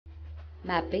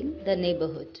Mapping the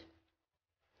neighborhood.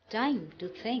 Time to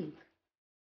think.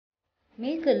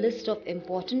 Make a list of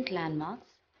important landmarks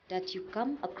that you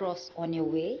come across on your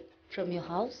way from your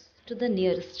house to the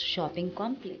nearest shopping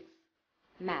complex.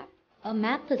 Map. A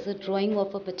map is a drawing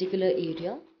of a particular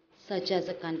area, such as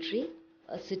a country,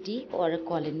 a city, or a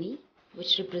colony,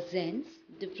 which represents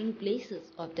different places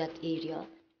of that area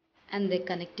and their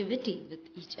connectivity with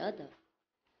each other.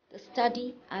 The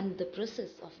study and the process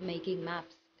of making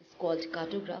maps is called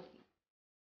cartography.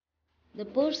 The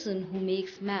person who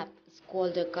makes map is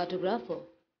called a cartographer.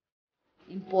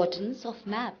 Importance of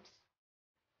maps.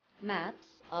 Maps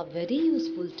are very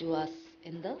useful to us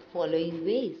in the following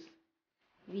ways.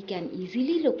 We can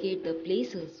easily locate the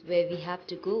places where we have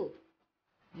to go.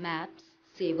 Maps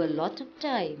save a lot of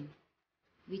time.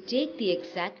 We take the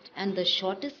exact and the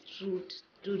shortest route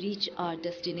to reach our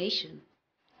destination.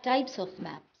 Types of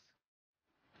maps.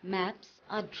 Maps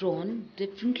are drawn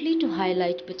differently to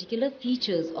highlight particular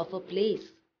features of a place.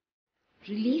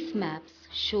 Relief maps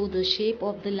show the shape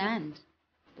of the land.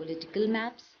 Political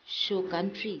maps show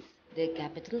countries, their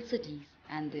capital cities,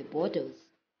 and their borders.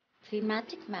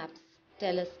 Thematic maps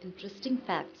tell us interesting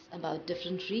facts about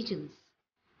different regions.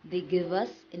 They give us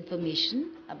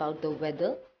information about the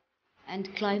weather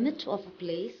and climate of a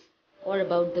place or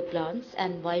about the plants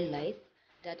and wildlife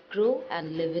that grow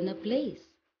and live in a place.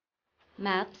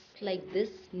 Maps like this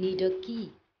need a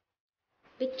key.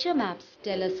 Picture maps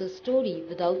tell us a story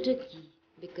without a key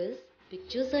because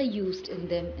pictures are used in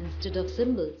them instead of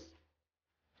symbols.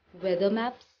 Weather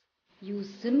maps use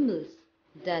symbols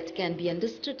that can be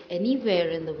understood anywhere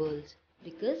in the world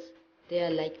because they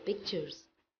are like pictures.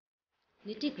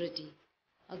 Nitty-gritty.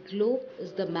 A globe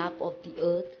is the map of the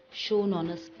earth shown on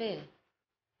a sphere.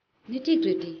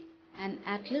 Nitty-gritty. An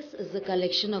atlas is a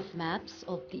collection of maps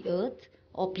of the earth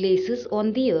or places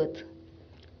on the earth.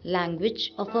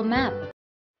 Language of a map.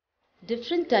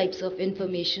 Different types of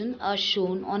information are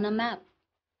shown on a map.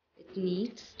 It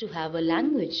needs to have a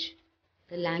language.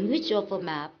 The language of a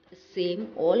map is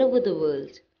same all over the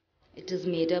world. It is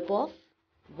made up of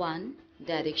 1.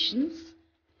 Directions,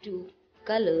 2.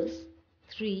 Colors,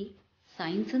 3.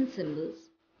 Signs and symbols,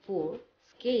 4.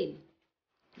 Scale.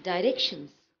 Directions.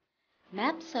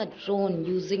 Maps are drawn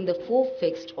using the 4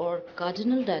 fixed or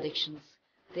cardinal directions.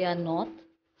 They are north,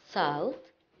 south,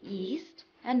 east,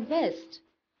 and west.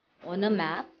 On a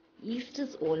map, east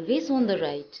is always on the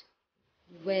right,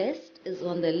 west is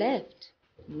on the left,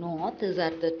 north is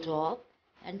at the top,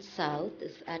 and south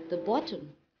is at the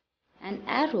bottom. An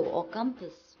arrow or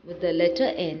compass with the letter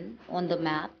N on the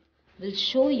map will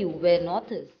show you where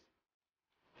north is.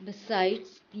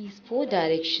 Besides these 4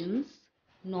 directions,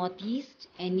 northeast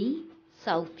NE,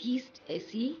 southeast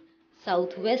SE,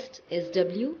 southwest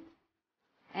SW,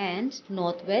 and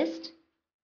northwest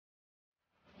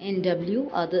NW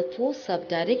are the 4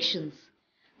 sub-directions.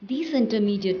 These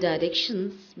intermediate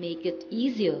directions make it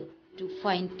easier to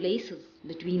find places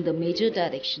between the major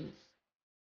directions.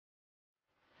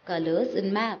 Colors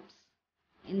in maps.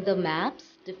 In the maps,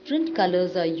 different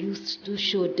colors are used to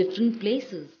show different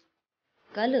places.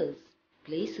 Colors,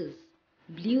 places.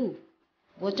 Blue,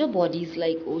 water bodies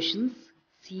like oceans,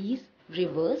 seas,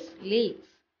 rivers, lakes.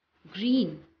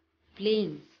 Green,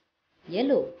 plains.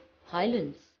 Yellow,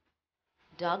 highlands.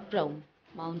 Dark brown,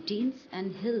 mountains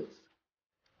and hills.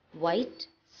 White,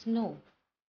 snow.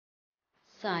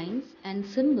 Signs and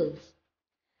symbols.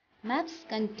 Maps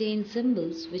contain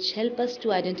symbols which help us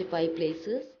to identify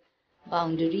places,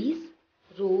 boundaries,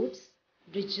 roads,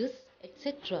 bridges,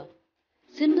 etc.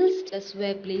 Symbols tell us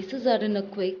where places are in a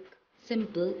quick,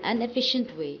 simple and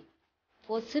efficient way.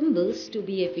 For symbols to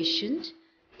be efficient,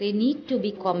 they need to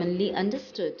be commonly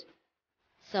understood.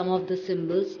 Some of the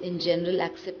symbols in general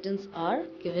acceptance are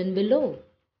given below.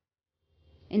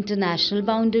 International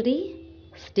boundary,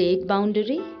 state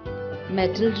boundary,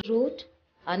 metalled road,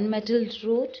 unmetalled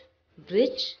road,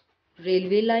 bridge,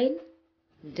 railway line,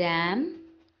 dam,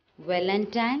 well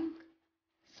and tank,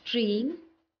 stream,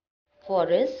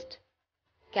 forest,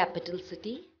 capital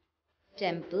city,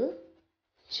 temple,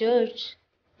 church,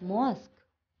 mosque,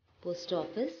 post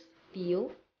office,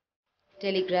 PO,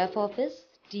 telegraph office,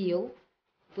 TO,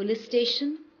 police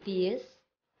station, PS,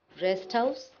 rest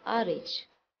house, RH.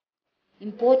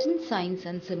 Important signs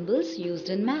and symbols used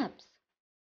in maps.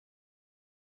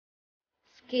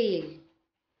 Scale.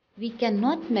 We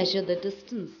cannot measure the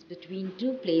distance between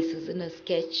 2 places in a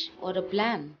sketch or a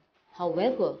plan.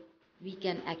 However, we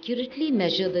can accurately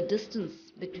measure the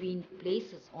distance between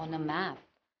places on a map.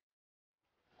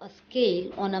 A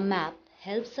scale on a map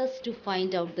helps us to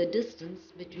find out the distance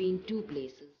between 2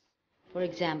 places. For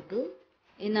example,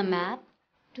 in a map,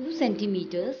 2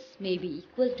 centimeters may be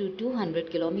equal to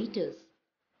 200 kilometers.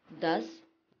 Thus,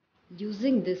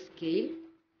 using this scale,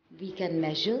 we can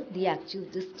measure the actual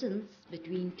distance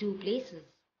between two places.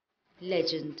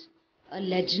 Legend. A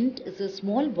legend is a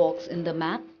small box in the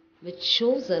map which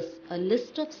shows us a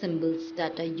list of symbols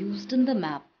that are used in the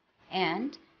map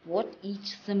and what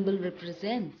each symbol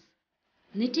represents.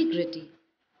 Nitty-gritty.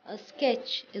 A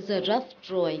sketch is a rough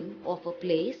drawing of a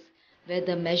place where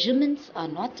the measurements are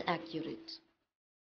not accurate.